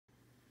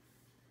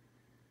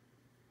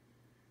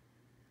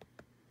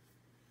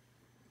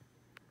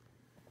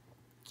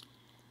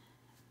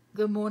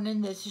Good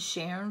morning, this is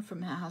Sharon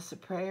from House of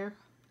Prayer.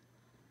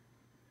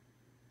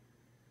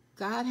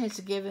 God has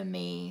given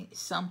me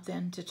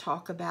something to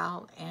talk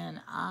about,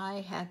 and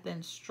I have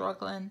been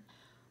struggling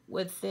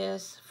with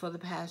this for the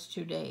past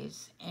 2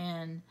 days.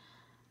 And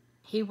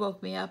He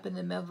woke me up in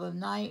the middle of the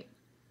night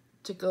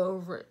to go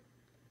over it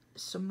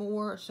some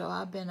more, so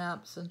I've been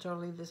up since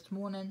early this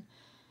morning,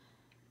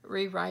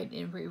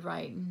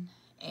 rewriting.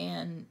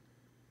 And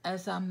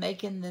as I'm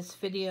making this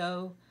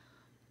video,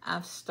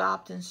 I've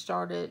stopped and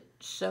started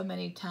so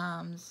many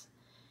times,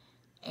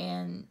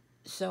 and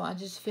so I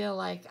just feel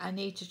like I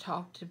need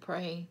to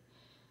pray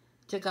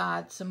to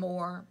God some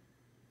more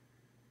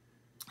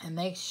and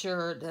make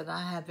sure that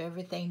I have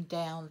everything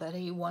down that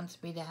He wants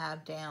me to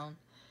have down.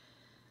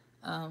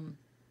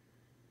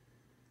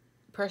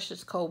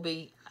 Precious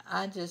Colby,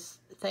 I just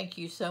thank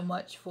you so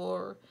much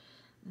for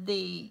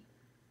the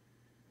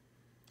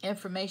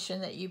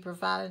information that you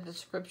provided, the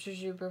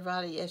scriptures you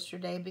provided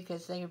yesterday,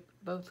 because they're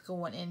both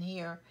going in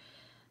here.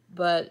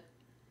 But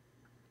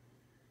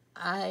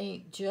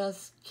I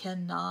just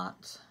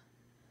cannot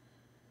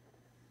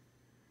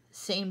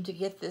seem to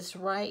get this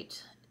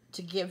right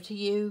to give to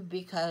you,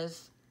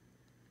 because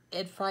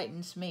it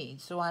frightens me,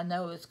 so I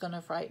know it's going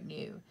to frighten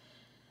you.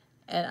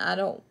 And I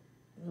don't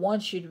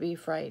want you to be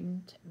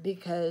frightened,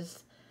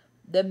 because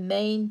the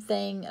main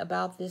thing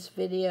about this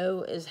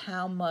video is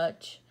how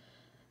much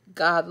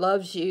God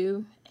loves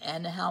you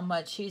and how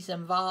much He's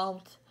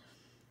involved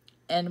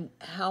and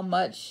how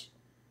much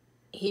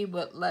He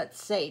would let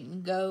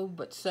Satan go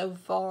but so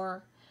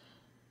far,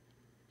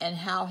 and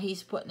how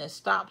He's putting a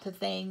stop to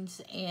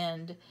things.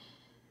 And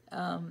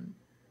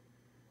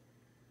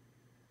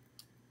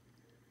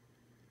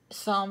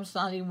Psalms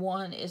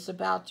 91 is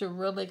about to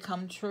really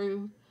come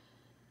true.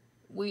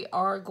 We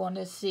are going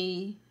to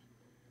see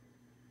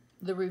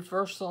the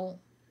reversal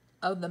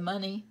of the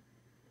money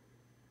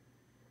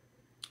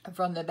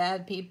from the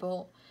bad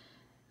people,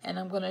 and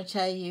I'm going to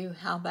tell you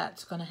how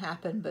that's going to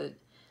happen, but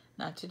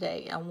not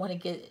today. I want to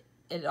get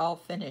it all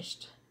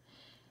finished.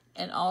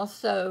 And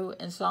also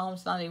in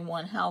Psalms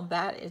 91, how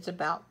that is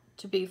about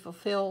to be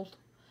fulfilled,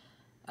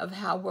 of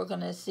how we're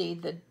going to see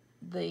the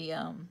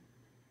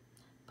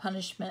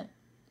punishment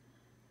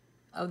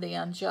of the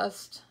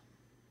unjust,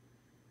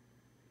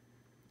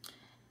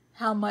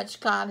 how much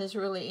God is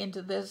really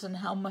into this and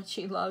how much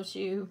He loves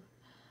you.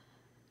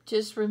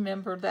 Just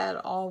remember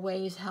that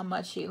always, how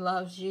much He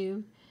loves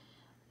you,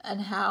 and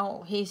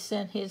how He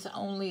sent His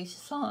only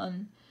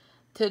Son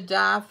to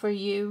die for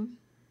you,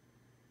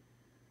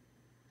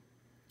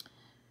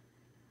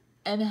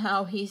 and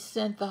how He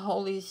sent the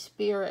Holy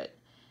Spirit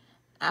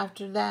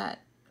after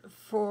that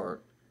for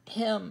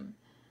Him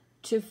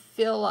to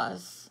fill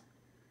us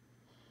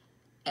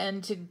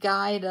and to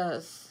guide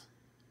us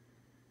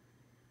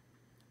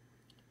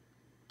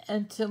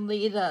and to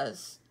lead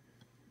us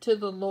to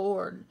the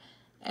Lord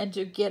and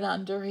to get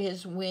under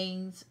His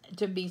wings,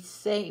 to be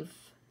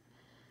safe.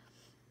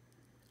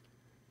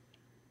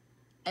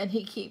 And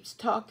He keeps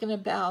talking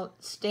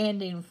about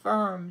standing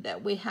firm,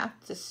 that we have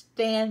to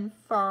stand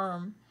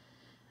firm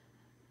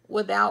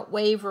without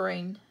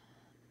wavering,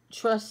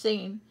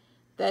 trusting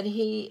that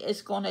He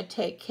is going to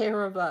take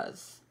care of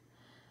us.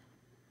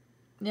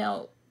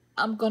 Now,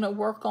 I'm going to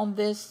work on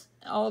this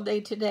all day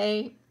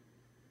today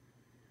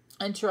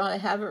and try to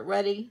have it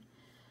ready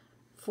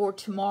for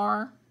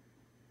tomorrow.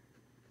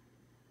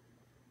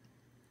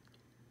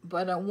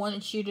 But I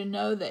wanted you to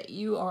know that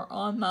you are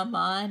on my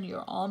mind,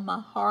 you're on my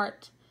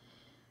heart,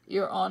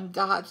 you're on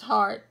God's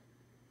heart.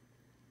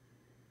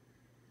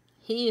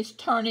 He is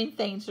turning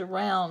things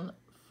around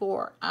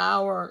for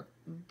our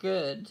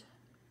good.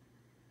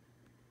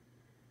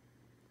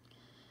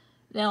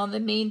 Now, in the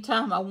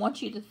meantime, I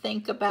want you to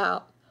think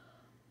about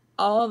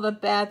all the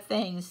bad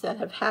things that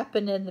have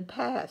happened in the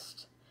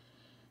past,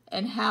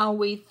 and how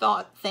we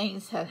thought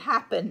things had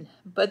happened,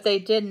 but they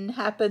didn't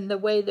happen the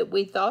way that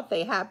we thought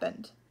they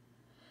happened.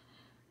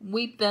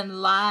 We've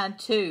been lied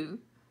to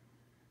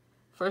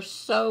for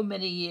so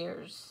many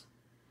years.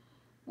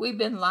 We've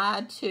been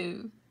lied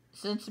to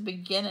since the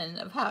beginning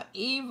of how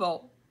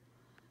evil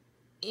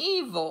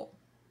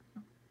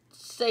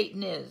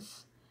Satan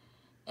is,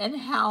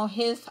 and how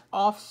his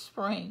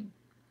offspring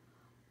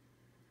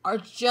are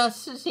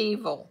just as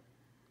evil,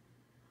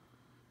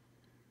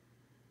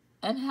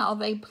 and how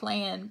they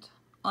planned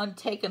on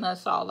taking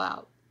us all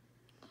out.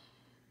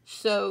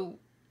 So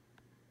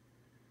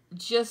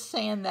just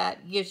saying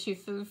that gives you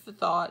food for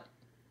thought.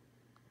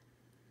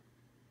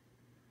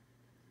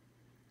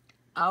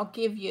 I'll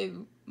give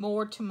you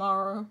more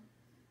tomorrow.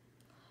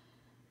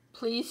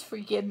 Please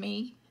forgive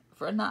me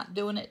for not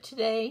doing it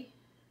today.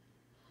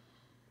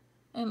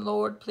 And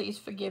Lord, please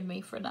forgive me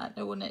for not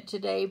doing it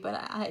today. But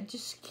I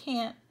just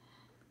can't.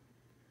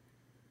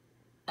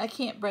 I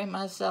can't bring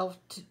myself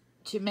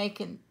to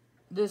making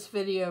this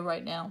video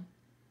right now.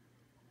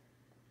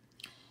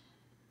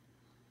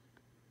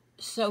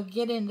 So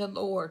get in the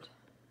Lord.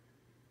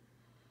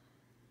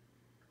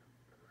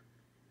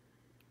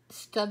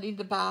 Study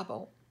the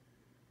Bible.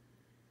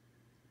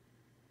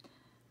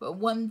 But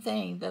one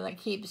thing that I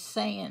keep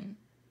saying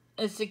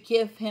is to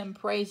give him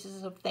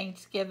praises of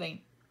thanksgiving.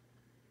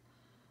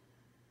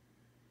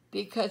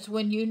 Because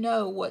when you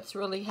know what's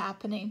really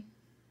happening,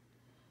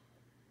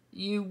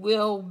 you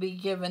will be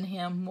giving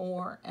him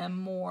more and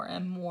more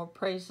and more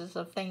praises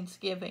of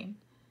thanksgiving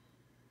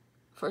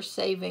for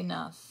saving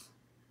us.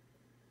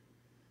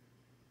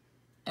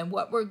 And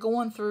what we're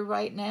going through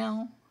right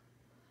now,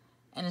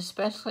 and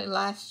especially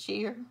last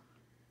year,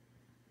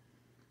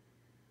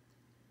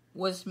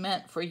 was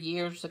meant for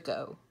years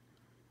ago.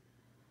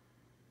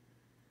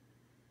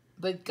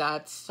 But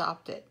God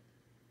stopped it.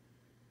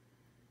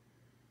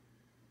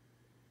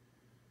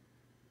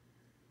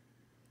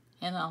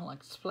 And I'll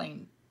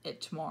explain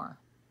it tomorrow.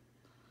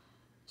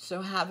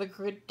 So have a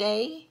good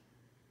day.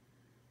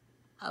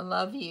 I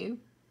love you.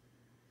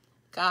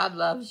 God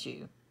loves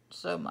you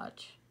so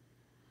much.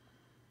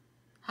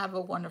 Have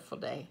a wonderful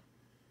day.